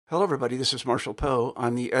Hello, everybody. This is Marshall Poe.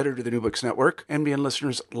 I'm the editor of the New Books Network. NBN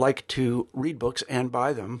listeners like to read books and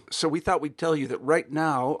buy them. So we thought we'd tell you that right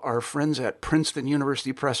now, our friends at Princeton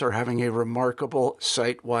University Press are having a remarkable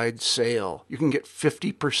site-wide sale. You can get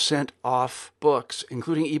 50% off books,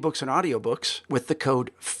 including ebooks and audiobooks, with the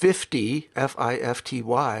code 50,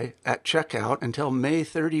 F-I-F-T-Y, at checkout until May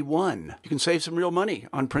 31. You can save some real money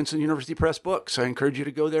on Princeton University Press books. I encourage you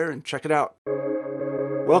to go there and check it out.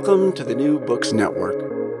 Welcome to the New Books Network.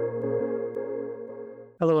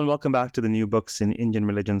 Hello and welcome back to the New Books in Indian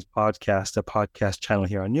Religions podcast, a podcast channel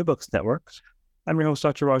here on New Books Network. I'm your host,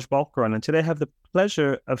 Dr. Raj Balkaran, and today I have the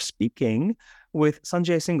pleasure of speaking with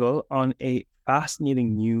Sanjay Singhal on a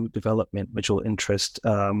fascinating new development which will interest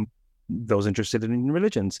those interested in Indian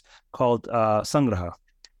religions called Sangraha.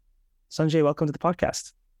 Sanjay, welcome to the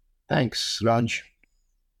podcast. Thanks, Raj.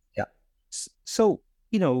 Yeah. So,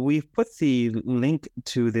 we've put the link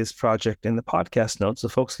to this project in the podcast notes so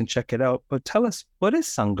folks can check it out. But tell us, what is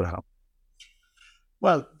Sangraha?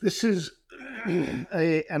 Well, this is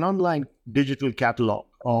an online digital catalog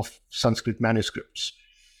of Sanskrit manuscripts.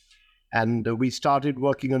 And we started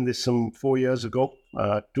working on this some 4 years ago.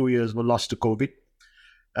 2 years were lost to COVID.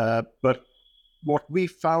 But what we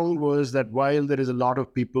found was that while there is a lot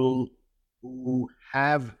of people who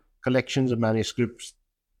have collections of manuscripts,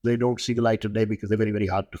 they don't see the light of day because they're very, very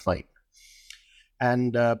hard to find.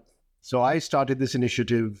 And so I started this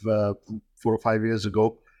initiative 4 or 5 years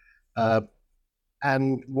ago.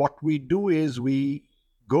 And what we do is we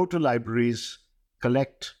go to libraries,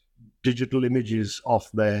 collect digital images of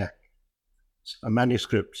their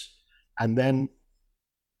manuscripts, and then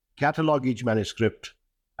catalog each manuscript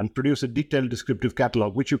and produce a detailed descriptive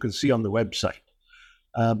catalog, which you can see on the website.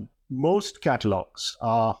 Most catalogs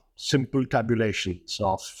are simple tabulations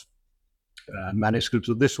of manuscripts.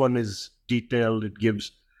 So this one is detailed. It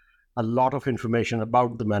gives a lot of information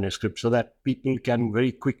about the manuscript so that people can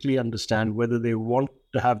very quickly understand whether they want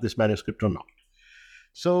to have this manuscript or not.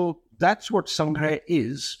 So that's what Sangraha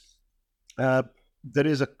is. There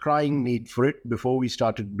is a crying need for it. Before we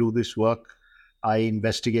started to do this work, I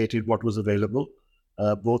investigated what was available,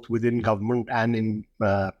 both within government and in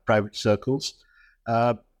private circles.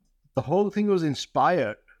 The whole thing was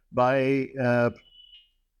inspired by a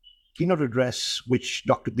keynote address which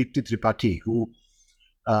Dr. Deepti Tripathi, who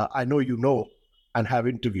I know you know and have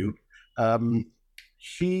interviewed,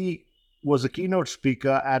 she was a keynote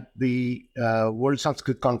speaker at the World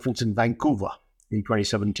Sanskrit Conference in Vancouver in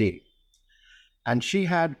 2017. And she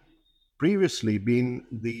had previously been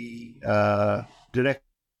the director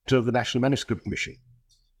of the National Manuscript Mission.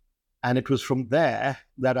 And it was from there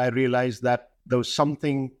that I realized that there was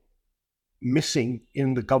something missing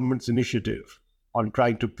in the government's initiative on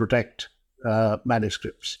trying to protect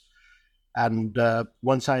manuscripts. And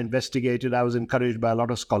once I investigated, I was encouraged by a lot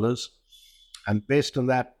of scholars. And based on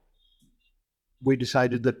that, we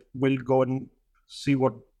decided that we'll go and see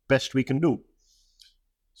what best we can do.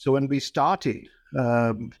 So when we started,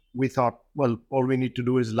 we thought, well, all we need to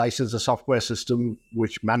do is license a software system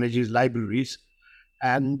which manages libraries.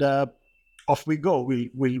 And off we go.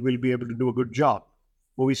 We'll be able to do a good job.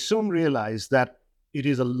 But we soon realized that it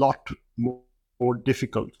is a lot more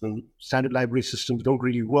difficult. And standard library systems don't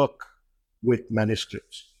really work with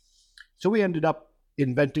manuscripts. So we ended up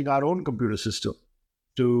inventing our own computer system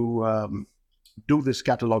to do this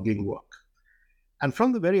cataloging work. And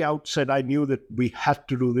from the very outset, I knew that we had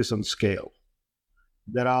to do this on scale.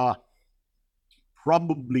 There are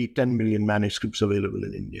probably 10 million manuscripts available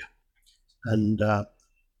in India. And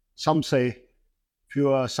some say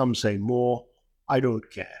fewer, some say more. I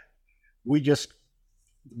don't care. The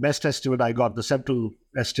best estimate I got, the central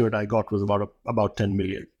estimate I got was about 10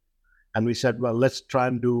 million. And we said, well, let's try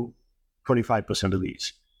and do 25% of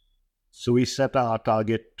these. So we set our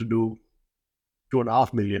target to do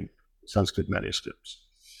 2.5 million Sanskrit manuscripts.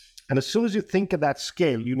 And as soon as you think at that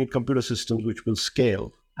scale, you need computer systems which will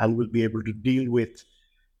scale and will be able to deal with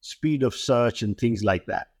speed of search and things like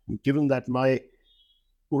that. Given that my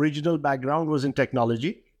original background was in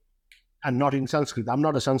technology, and not in Sanskrit. I'm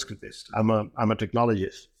not a Sanskritist. I'm a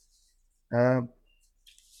technologist.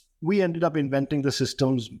 We ended up inventing the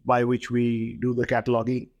systems by which we do the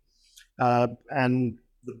cataloging. And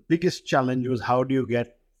the biggest challenge was, how do you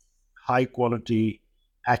get high quality,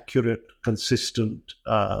 accurate, consistent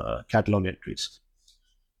catalog entries?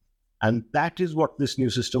 And that is what this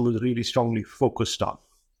new system was really strongly focused on.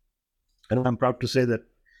 And I'm proud to say that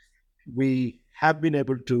we have been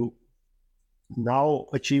able to now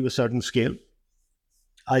achieve a certain scale.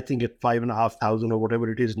 I think at 5,500 or whatever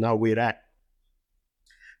it is now we're at,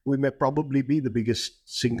 we may probably be the biggest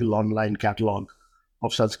single online catalog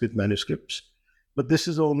of Sanskrit manuscripts. But this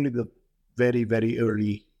is only the very, very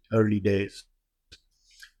early days.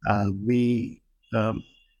 We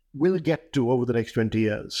will get to, over the next 20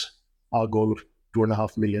 years, our goal of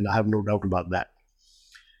 2.5 million. I have no doubt about that.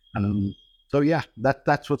 So yeah,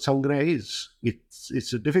 that's what Sangraha is.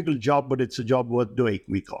 It's a difficult job, but it's a job worth doing,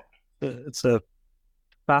 we thought. It's a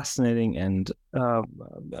fascinating, and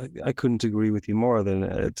I couldn't agree with you more. That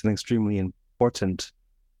it's an extremely important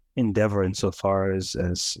endeavor insofar as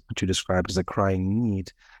what you described as a crying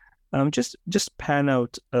need. Just pan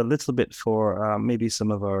out a little bit for maybe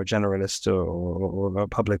some of our generalist or our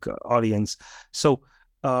public audience. So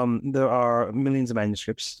there are millions of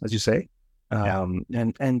manuscripts, as you say.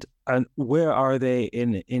 And where are they?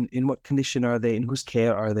 In what condition are they? In whose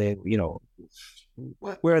care are they?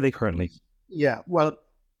 Where are they currently? Yeah, well,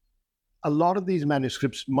 a lot of these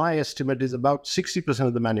manuscripts, my estimate is about 60%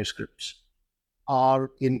 of the manuscripts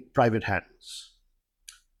are in private hands,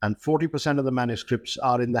 and 40% of the manuscripts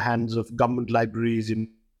are in the hands of government libraries,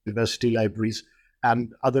 university libraries,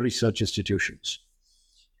 and other research institutions.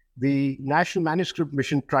 The National Manuscript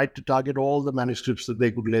Mission tried to target all the manuscripts that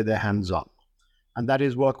they could lay their hands on. And that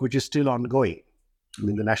is work which is still ongoing. I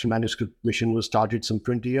mean, the National Manuscript Mission was started some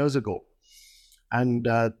 20 years ago. And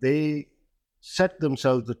they set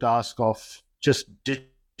themselves the task of just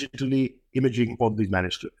digitally imaging all these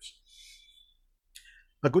manuscripts.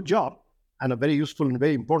 A good job, and a very useful and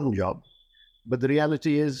very important job. But the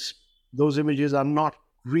reality is those images are not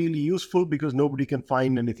really useful because nobody can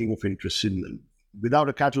find anything of interest in them. Without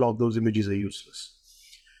a catalog, those images are useless.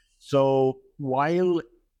 So while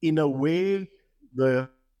in a way the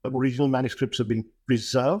original manuscripts have been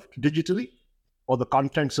preserved digitally, or the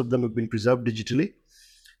contents of them have been preserved digitally,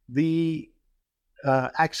 the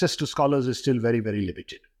access to scholars is still very, very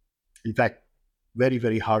limited. In fact, very,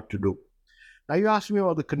 very hard to do. Now, you asked me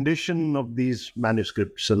about the condition of these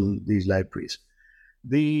manuscripts and these libraries.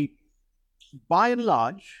 By and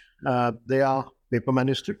large, they are paper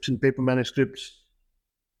manuscripts, and paper manuscripts,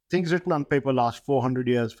 things written on paper last 400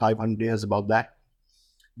 years, 500 years, about that.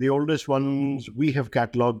 The oldest ones we have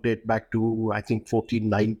catalogued date back to, I think,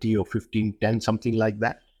 1490 or 1510, something like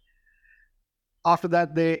that. After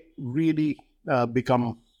that, they really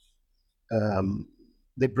become,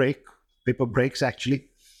 they break, paper breaks actually.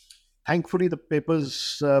 Thankfully, the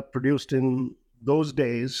papers produced in those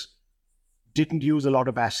days didn't use a lot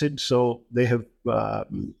of acid, so they have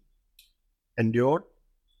endured.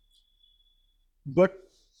 But,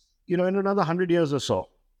 in another 100 years or so,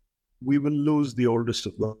 we will lose the oldest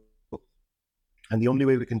of them. And the only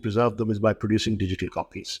way we can preserve them is by producing digital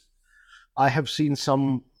copies. I have seen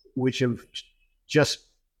some which have just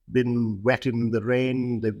been wet in the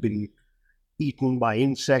rain, they've been eaten by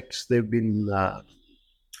insects, they've been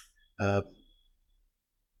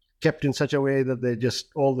kept in such a way that they're just,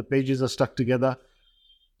 all the pages are stuck together.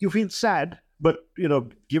 You feel sad, but,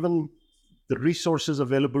 given the resources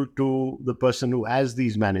available to the person who has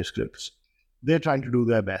these manuscripts, they're trying to do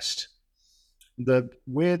their best. The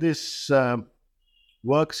way this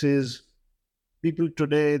works is people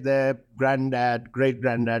today, their granddad,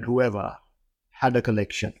 great-granddad, whoever, had a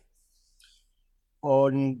collection.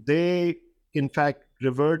 And they, in fact,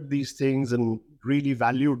 revered these things and really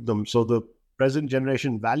valued them. So the present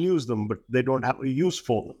generation values them, but they don't have a use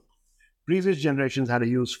for them. Previous generations had a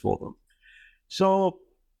use for them. So,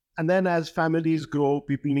 and then as families grow,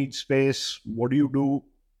 people need space. What do you do?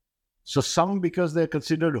 So some, because they're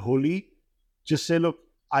considered holy, just say, look,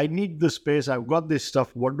 I need the space. I've got this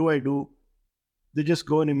stuff. What do I do? They just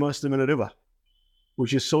go and immerse them in a river,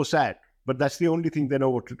 which is so sad. But that's the only thing they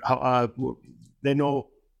know they know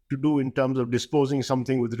to do in terms of disposing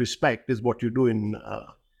something with respect is what you do in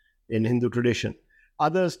Hindu tradition.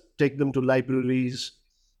 Others take them to libraries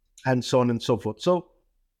and so on and so forth. So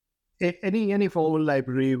any formal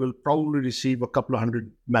library will probably receive a couple of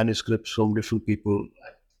hundred manuscripts from different people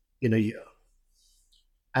in a year.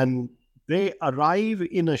 And they arrive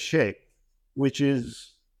in a shape which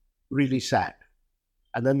is really sad.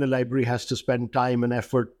 And then the library has to spend time and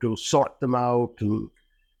effort to sort them out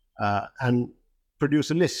and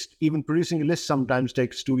produce a list. Even producing a list sometimes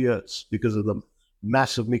takes 2 years because of the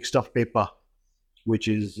massive mixed up paper which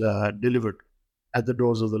is delivered at the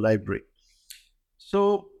doors of the library.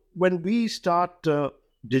 So when we start to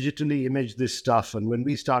digitally image this stuff and when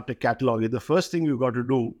we start to catalog it, the first thing we've got to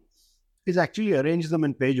do is actually arrange them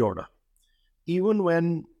in page order. Even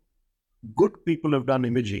when good people have done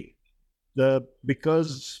imaging,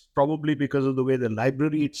 probably because of the way the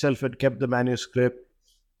library itself had kept the manuscript,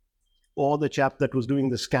 or the chap that was doing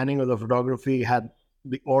the scanning of the photography had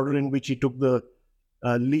the order in which he took the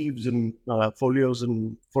leaves and folios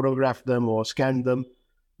and photographed them or scanned them,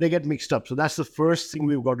 they get mixed up. So that's the first thing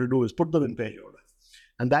we've got to do, is put them in page order.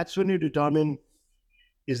 And that's when you determine,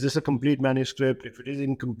 is this a complete manuscript? If it is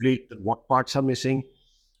incomplete, then what parts are missing?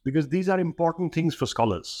 Because these are important things for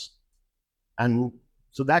scholars. And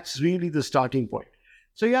so that's really the starting point.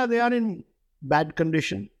 So yeah, they are in bad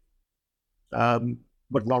condition,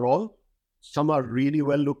 but not all. Some are really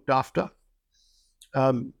well looked after.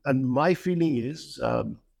 And my feeling is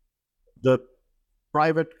the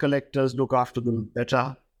private collectors look after them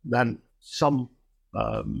better than some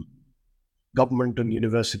government and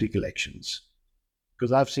university collections,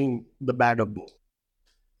 because I've seen the bad of both.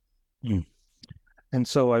 And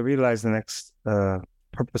so I realize the next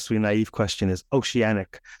purposely naive question is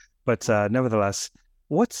oceanic, but nevertheless,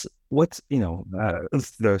 what's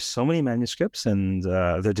there's so many manuscripts and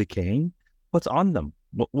they're decaying. What's on them?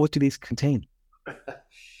 What do these contain?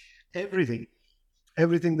 Everything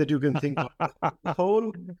that you can think of.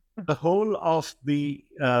 The whole of the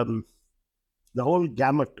whole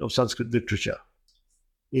gamut of Sanskrit literature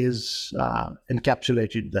is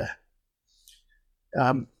encapsulated there.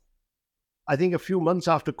 I think a few months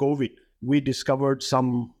after COVID, we discovered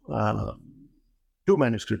some 2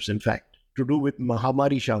 manuscripts, in fact, to do with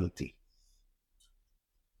Mahamari Shanti.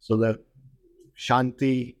 So the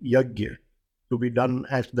Shanti Yajna to be done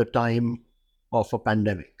at the time of a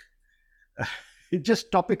pandemic. It's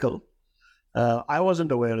just topical. I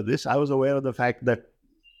wasn't aware of this. I was aware of the fact that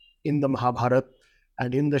in the Mahabharata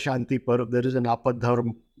and in the Shanti Parv, there is an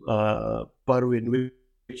Apadharm Parv in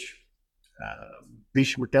which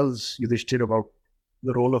Bhishma tells Yudhishthira about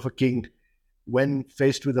the role of a king when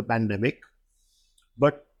faced with a pandemic.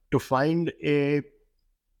 But to find a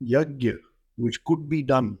yajna which could be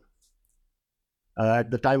done at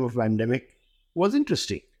the time of pandemic was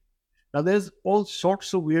interesting. Now, there's all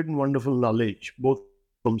sorts of weird and wonderful knowledge, both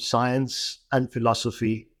from science and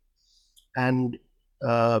philosophy. And,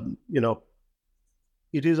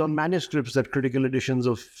 it is on manuscripts that critical editions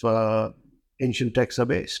of ancient texts are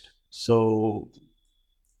based. So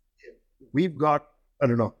we've got,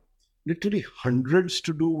 literally hundreds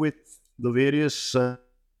to do with the various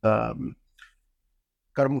Karma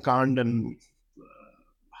Kand and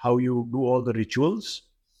how you do all the rituals.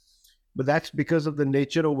 But that's because of the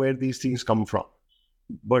nature of where these things come from.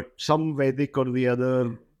 But some Vedic or the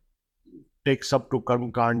other takes up to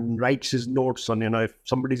Karma Kand, writes his notes on, if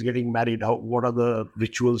somebody's getting married, what are the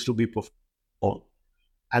rituals to be performed?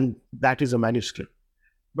 And that is a manuscript.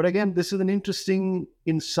 But again, this is an interesting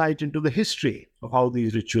insight into the history of how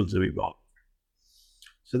these rituals have evolved.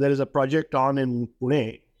 So there is a project on in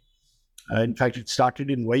Pune. In fact, it started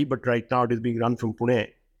in Vai, but right now it is being run from Pune,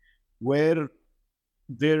 where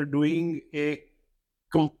they're doing a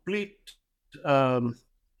complete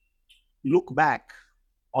look back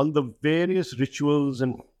on the various rituals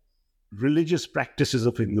and religious practices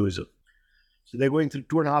of Hinduism. So they're going through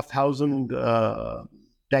 2,500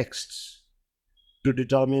 texts to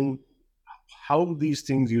determine how these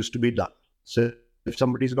things used to be done. So if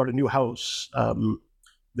somebody's got a new house,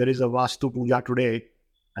 there is a Vastu Puja today,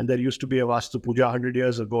 and there used to be a Vastu Puja 100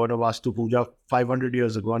 years ago, and a Vastu Puja 500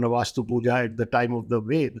 years ago, and a Vastu Puja at the time of the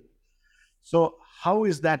Ved. So how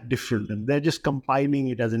is that different? And they're just compiling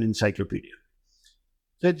it as an encyclopedia.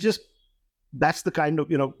 So it's just, that's the kind of,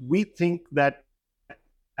 we think that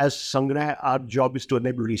as Sangraha, our job is to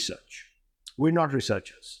enable research. We're not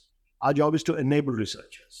researchers. Our job is to enable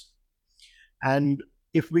researchers. And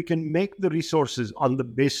if we can make the resources on the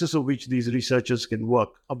basis of which these researchers can work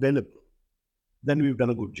available, then we've done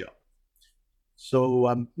a good job. So,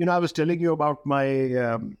 I was telling you about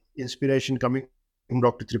my inspiration coming from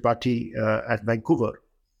Dr. Tripathi at Vancouver.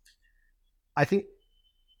 I think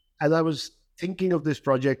as I was thinking of this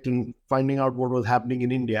project and finding out what was happening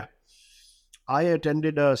in India, I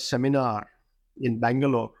attended a seminar in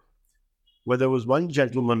Bangalore where there was one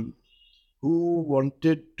gentleman who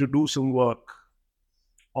wanted to do some work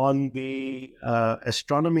on the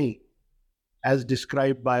astronomy as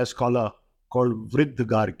described by a scholar called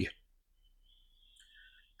Vriddha.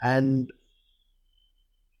 And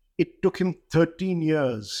it took him 13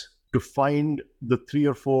 years to find the 3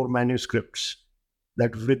 or 4 manuscripts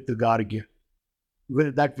that Vriddha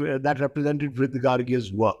that represented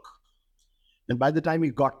Vriddha work. And by the time he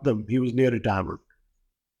got them, he was near retirement.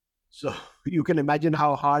 So you can imagine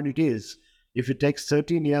how hard it is if it takes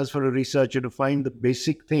 13 years for a researcher to find the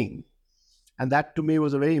basic thing. And that to me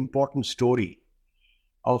was a very important story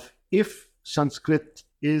of, if Sanskrit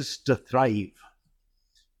is to thrive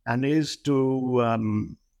and is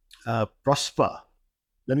to prosper,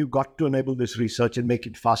 then you've got to enable this research and make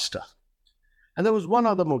it faster. And there was one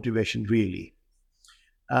other motivation really,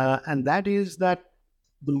 and that is that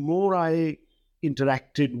the more I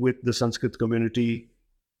interacted with the Sanskrit community,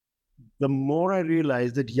 the more I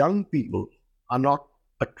realized that young people are not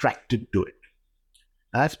attracted to it.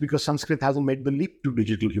 That's because Sanskrit hasn't made the leap to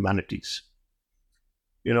digital humanities.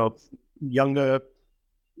 Younger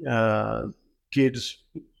kids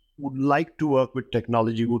would like to work with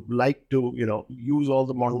technology, would like to, use all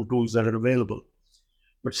the modern tools that are available.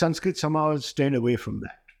 But Sanskrit somehow has stayed away from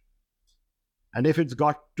that. And if it's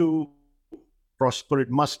got to prosper, it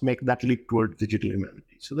must make that leap towards digital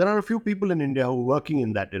humanities. So there are a few people in India who are working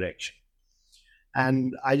in that direction.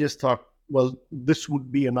 And I just thought, well, this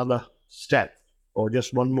would be another step or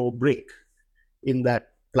just one more brick in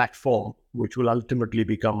that platform, which will ultimately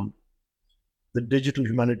become the digital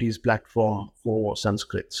humanities platform for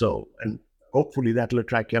Sanskrit. So, and hopefully that will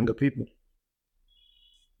attract younger people.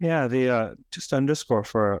 Yeah, the just to underscore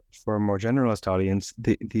for a more generalist audience,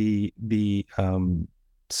 the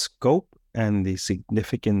scope and the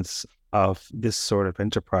significance of this sort of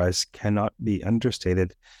enterprise cannot be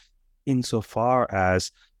understated, insofar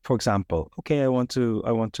as, for example, okay, I want to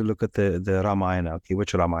look at the Ramayana. Okay,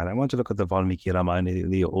 which Ramayana? I want to look at the Valmiki Ramayana,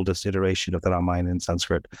 the oldest iteration of the Ramayana in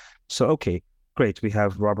Sanskrit. So, okay, great. We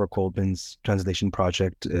have Robert Goldman's translation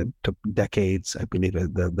project. It took decades. I believe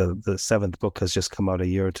the seventh book has just come out a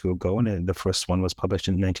year or two ago, and the first one was published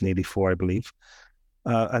in 1984, I believe.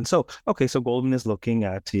 And so, okay, so Goldman is looking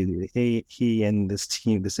at, he and this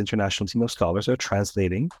team, this international team of scholars, are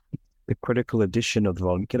translating the critical edition of the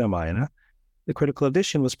Valmiki Ramayana. The critical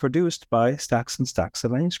edition was produced by stacks and stacks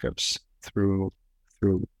of manuscripts through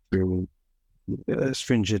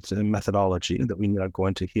stringent methodology that we not go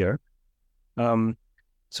into here.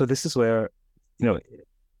 So this is where,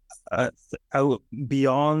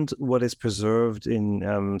 beyond what is preserved in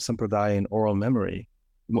sampradaya and oral memory,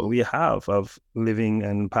 what we have of living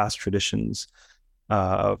and past traditions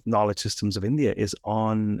of knowledge systems of India is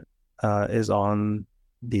on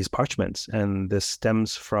these parchments, and this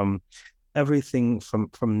stems from everything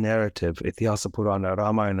from narrative, Itihasa Purana,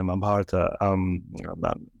 Ramayana, Mahabharata,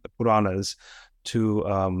 the Puranas, to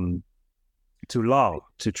law,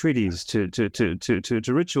 to treaties,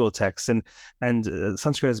 to ritual texts, and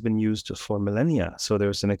Sanskrit has been used for millennia. So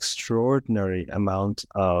there's an extraordinary amount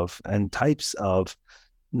of and types of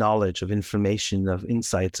knowledge, of information, of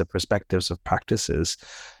insights, of perspectives, of practices,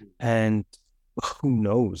 and who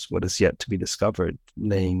knows what is yet to be discovered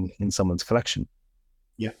laying in someone's collection.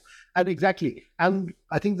 Yeah, and exactly. And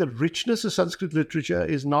I think the richness of Sanskrit literature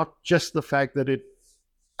is not just the fact that it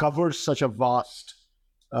covers such a vast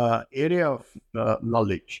area of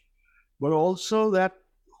knowledge, but also that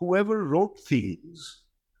whoever wrote things,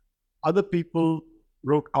 other people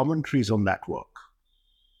wrote commentaries on that work.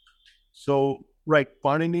 So, right,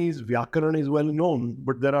 Panini's Vyakarana is well known,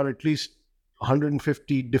 but there are at least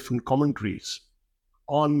 150 different commentaries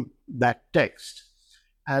on that text.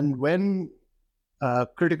 And when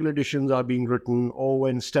critical editions are being written, or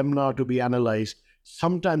when stemna are to be analyzed,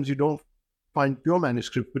 sometimes you don't find pure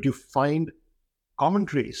manuscript, but you find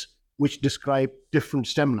commentaries which describe different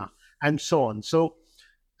stemna and so on. So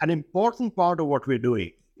an important part of what we're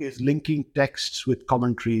doing is linking texts with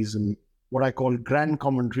commentaries, and what I call grand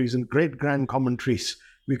commentaries and great grand commentaries,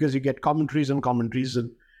 because you get commentaries and commentaries,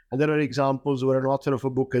 and there are examples where an author of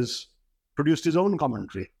a book has produced his own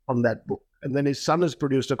commentary on that book, and then his son has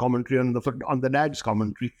produced a commentary on the dad's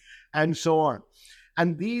commentary, and so on.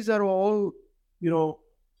 And these are all,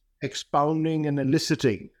 expounding and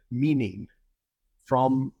eliciting meaning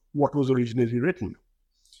from what was originally written.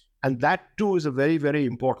 And that too is a very, very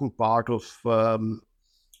important part of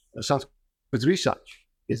Sanskrit research,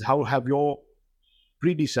 is how have your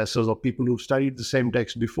predecessors or people who've studied the same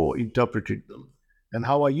text before interpreted them, and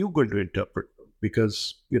how are you going to interpret them?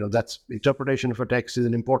 Because, that's interpretation of a text is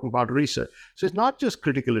an important part of research. So it's not just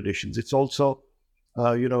critical editions, it's also,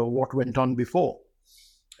 what went on before.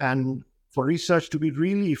 And for research to be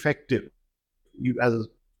really effective, you,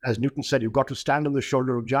 as Newton said, you've got to stand on the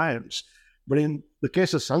shoulder of giants. But in the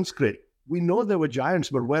case of Sanskrit, we know there were giants,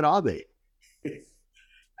 but where are they?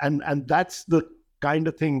 And that's the kind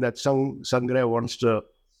of thing that Sangraha wants to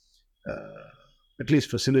at least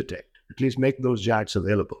facilitate, at least make those giants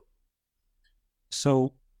available.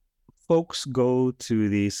 So folks go to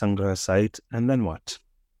the Sangraha site, and then what?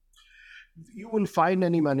 You will find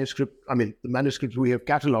any manuscript, the manuscripts we have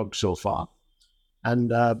catalogued so far.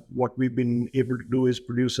 And what we've been able to do is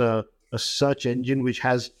produce a search engine which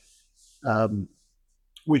has,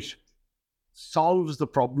 which solves the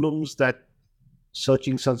problems that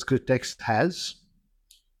searching Sanskrit text has.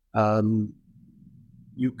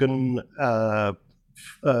 You can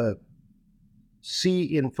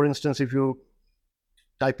see for instance, if you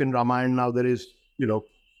type in Ramayana now, there is,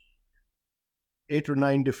 8 or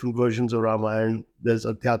 9 different versions of Ramayana. There's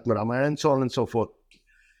Adhyatma Ramayana and so on and so forth.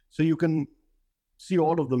 So you can see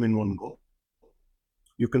all of them in one go.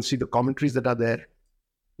 You can see the commentaries that are there.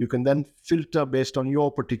 You can then filter based on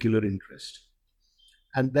your particular interest,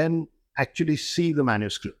 and then actually see the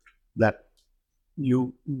manuscript that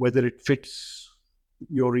whether it fits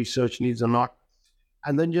your research needs or not,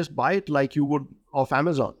 and then just buy it like you would off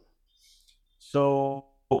Amazon. So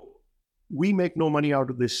we make no money out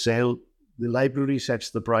of this sale. The library sets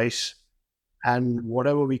the price, and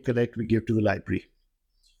whatever we collect, we give to the library.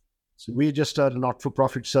 So we're just a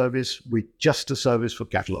not-for-profit service. We're just a service for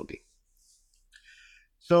cataloging.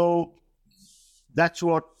 So that's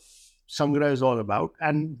what Sangraha is all about.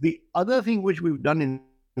 And the other thing which we've done in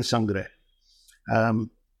Sangraha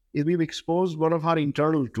is we've exposed one of our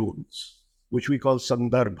internal tools, which we call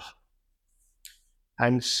Sandarbha.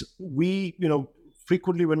 And we,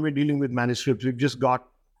 frequently when we're dealing with manuscripts, we've just got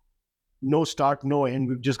no start, no end.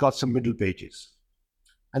 We've just got some middle pages.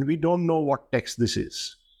 And we don't know what text this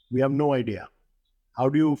is. We have no idea. How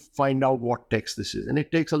do you find out what text this is? And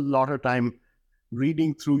it takes a lot of time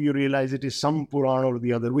reading through. You realize it is some Puran or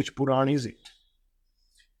the other. Which Puran is it?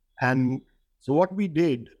 And so what we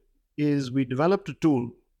did is we developed a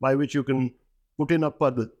tool by which you can put in a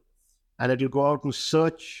pad and it will go out and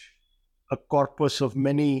search a corpus of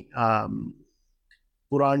many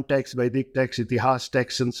Puran texts, Vedic texts, Itihas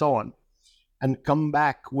texts, and so on, and come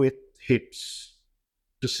back with hits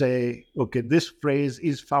to say, okay, this phrase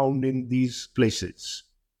is found in these places.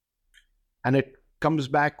 And it comes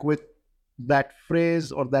back with that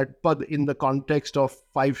phrase or that pad in the context of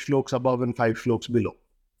 5 shloks above and 5 shloks below.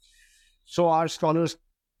 So our scholars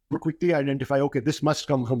quickly identify, okay, this must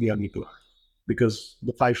come from the Agni Puran, because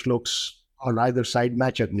the 5 shloks on either side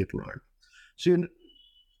match Agni Puran. So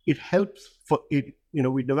it helps for it.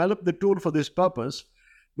 We developed the tool for this purpose,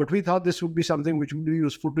 but we thought this would be something which would be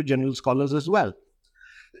useful to general scholars as well.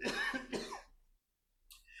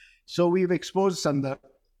 So we've exposed Sandarbha,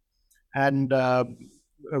 and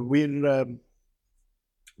the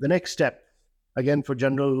next step, again for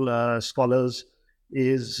general scholars,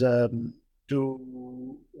 is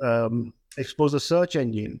to expose a search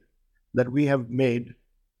engine that we have made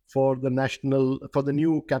for the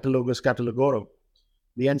new Catalogus Catalogorum.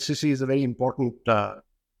 The NCC is a very important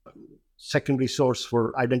secondary source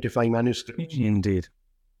for identifying manuscripts. Indeed.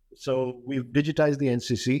 So we've digitized the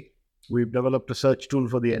NCC. We've developed a search tool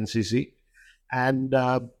for the NCC. And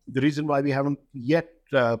the reason why we haven't yet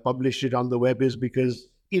published it on the web is because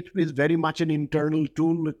it is very much an internal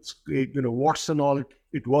tool. It's, warts and all,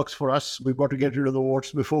 it works for us. We've got to get rid of the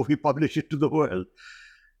warts before we publish it to the world.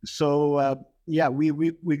 So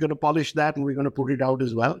we're going to polish that, and we're going to put it out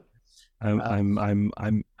as well. I'm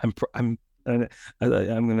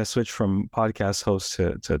going to switch from podcast host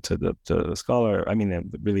to the scholar. I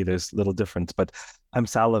mean, really, there's little difference, but I'm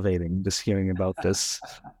salivating just hearing about this.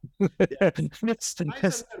 It's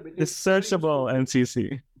searchable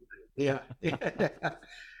NCC. Yeah.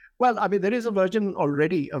 Well, I mean, there is a version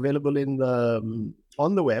already available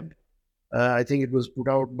on the web. I think it was put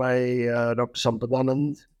out by Dr.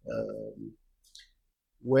 Sampadanand,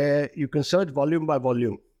 where you can search volume by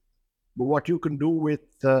volume. But what you can do with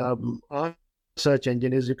our search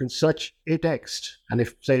engine is you can search a text, and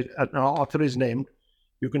if, say, an author is named,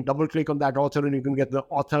 you can double-click on that author, and you can get the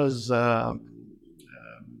author's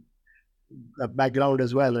background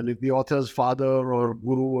as well. And if the author's father or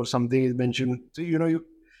guru or something is mentioned, so,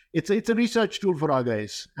 it's a research tool for our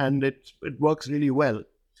guys, and it works really well.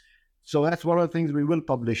 So that's one of the things we will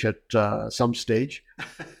publish at some stage,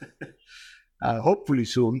 hopefully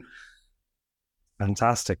soon.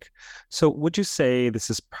 Fantastic. So would you say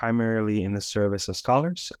this is primarily in the service of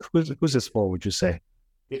scholars? Who's this for, would you say?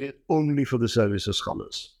 It is only for the service of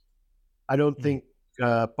scholars. I don't think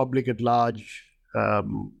public at large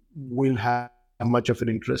will have much of an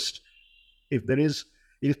interest. If there is,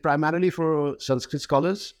 it is primarily for Sanskrit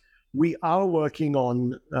scholars. We are working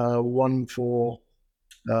on one for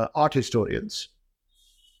art historians,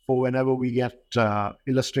 for whenever we get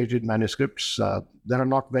illustrated manuscripts. There are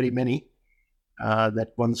not very many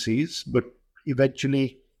that one sees, but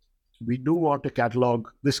eventually we do want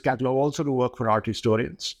this catalog also to work for art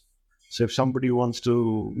historians. So if somebody wants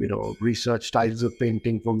to, research styles of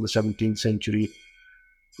painting from the 17th century,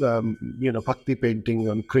 Bhakti painting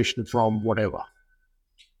on Krishna from whatever,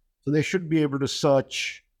 so they should be able to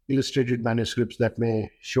search illustrated manuscripts that may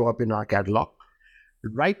show up in our catalog.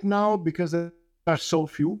 Right now, because there are so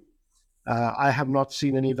few, I have not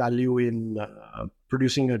seen any value in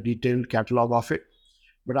producing a detailed catalog of it.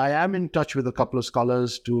 But I am in touch with a couple of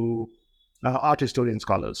scholars art historian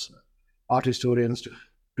scholars, art historians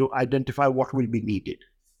to identify what will be needed.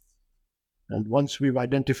 And once we've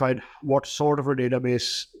identified what sort of a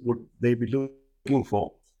database would they be looking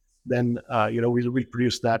for, then we'll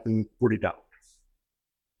produce that and put it out.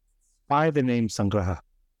 Why the name Sangraha?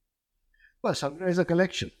 Well, Sangraha is a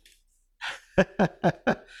collection.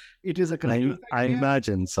 It is a collection. I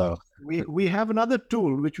imagine so. We have another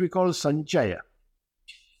tool which we call Sanchaya.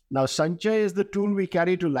 Now, Sanchaya is the tool we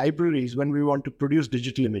carry to libraries when we want to produce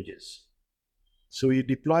digital images. So we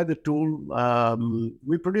deploy the tool.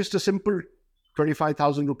 We produced a simple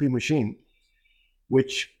 25,000 rupee machine,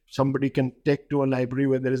 which somebody can take to a library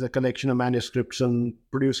where there is a collection of manuscripts and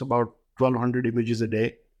produce about 1,200 images a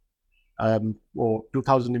day, or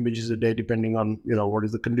 2,000 images a day, depending on what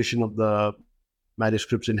is the condition of the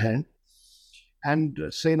manuscripts in hand. And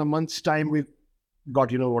say in a month's time, we've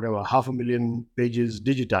got 500,000 pages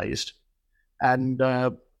digitized, and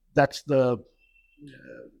that's the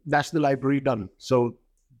library done. So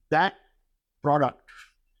that product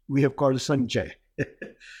we have called Sanchay.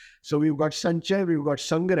 So we've got Sanchay, we've got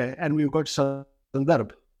Sangraha, and we've got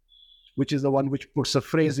Sandarbh, which is the one which puts a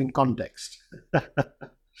phrase in context.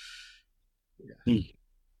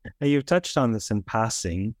 You touched on this in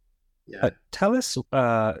passing. Yeah. Tell us,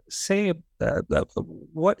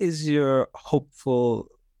 what is the hope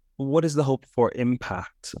for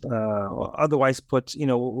impact? Otherwise put,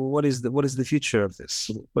 what is the future of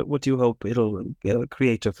this? What do you hope it'll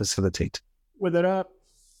create or facilitate? Well,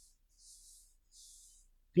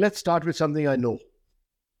 let's start with something I know.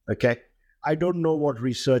 Okay. I don't know what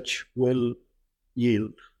research will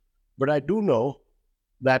yield, but I do know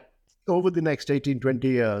that over the next 18, 20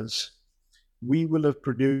 years, we will have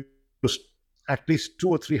produced at least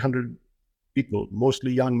 200 or 300 people,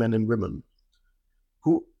 mostly young men and women,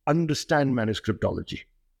 who understand manuscriptology,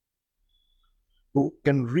 who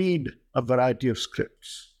can read a variety of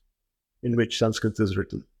scripts in which Sanskrit is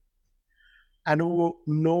written, and who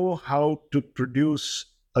know how to produce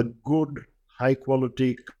a good,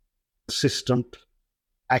 high-quality, consistent,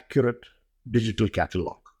 accurate digital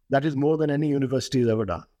catalog. That is more than any university has ever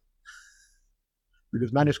done.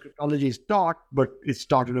 Because manuscriptology is taught, but it's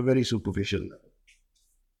taught at a very superficial level.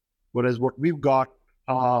 Whereas what we've got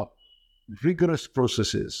are rigorous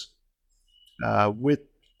processes with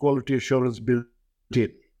quality assurance built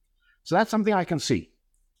in. So that's something I can see,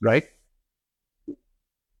 right?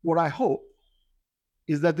 What I hope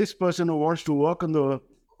is that this person who wants to work on the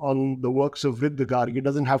works of Riddha Gargi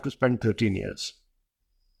doesn't have to spend 13 years.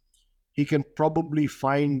 He can probably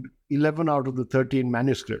find 11 out of the 13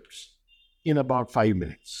 manuscripts in about 5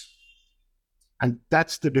 minutes. And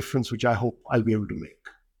that's the difference which I hope I'll be able to make.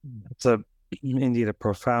 It's indeed a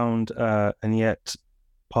profound and yet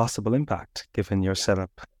possible impact, given your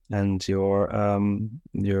setup and your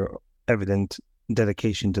evident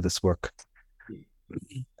dedication to this work.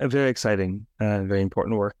 A very exciting and very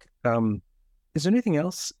important work. Is there anything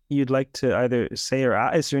else you'd like to either say or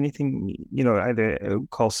add? Is there anything, either a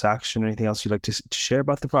call to action or anything else you'd like to share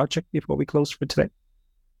about the project before we close for today?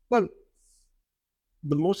 Well,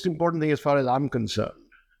 the most important thing as far as I'm concerned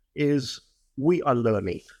is we are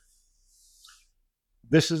learning.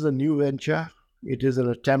 This is a new venture. It is an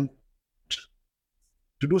attempt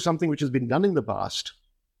to do something which has been done in the past,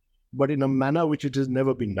 but in a manner which it has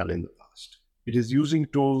never been done in the past. It is using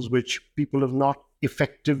tools which people have not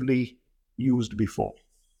effectively used before.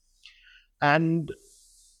 And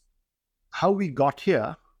how we got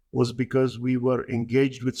here was because we were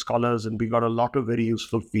engaged with scholars and we got a lot of very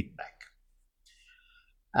useful feedback.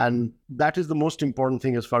 And that is the most important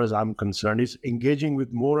thing as far as I'm concerned, is engaging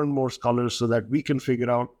with more and more scholars so that we can figure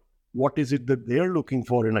out what is it that they're looking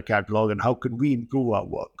for in a catalog and how can we improve our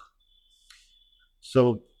work.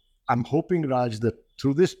 So I'm hoping, Raj, that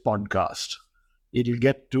through this podcast, it'll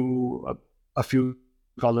get to a few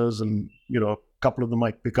scholars and, a couple of them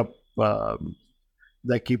might pick up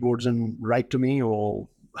their keyboards and write to me or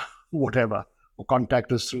whatever, or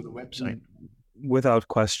contact us through the website. Without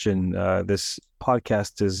question, this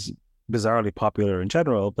podcast is bizarrely popular in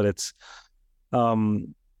general, but it's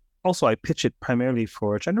also I pitch it primarily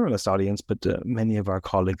for a generalist audience, but many of our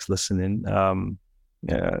colleagues listen in.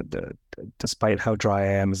 Despite how dry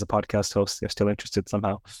I am as a podcast host, they're still interested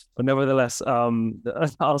somehow. But nevertheless,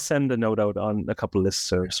 I'll send a note out on a couple of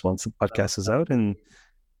listservs once the podcast is out, and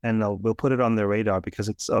we'll put it on their radar because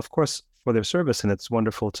it's, of course, for their service, and it's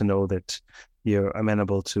wonderful to know that you're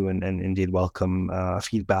amenable to and indeed welcome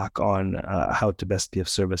feedback on how to best be of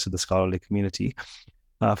service to the scholarly community.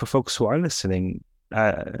 For folks who are listening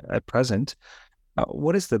at present,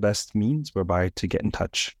 what is the best means whereby to get in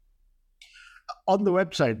touch? On the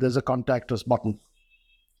website, there's a contact us button.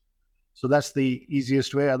 So that's the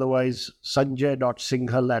easiest way. Otherwise,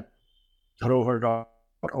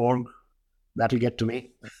 sanjay.singhal@dharohar.org. That'll get to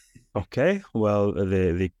me. Okay. Well,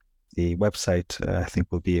 the website, I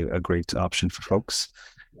think, will be a great option for folks.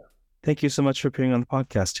 Thank you so much for appearing on the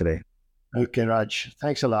podcast today. Okay, Raj.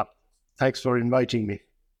 Thanks a lot. Thanks for inviting me.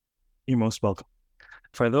 You're most welcome.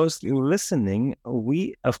 For those listening,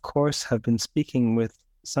 we, of course, have been speaking with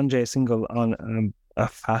Sanjay Singhal on a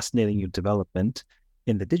fascinating new development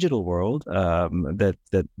in the digital world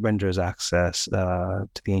that renders access to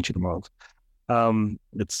the ancient world.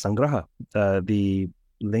 It's Sangraha. The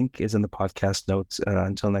link is in the podcast notes.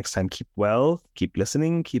 Until next time, keep well, keep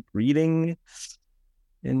listening, keep reading,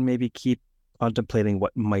 and maybe keep contemplating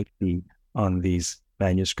what might be on these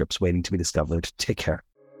manuscripts waiting to be discovered. Take care.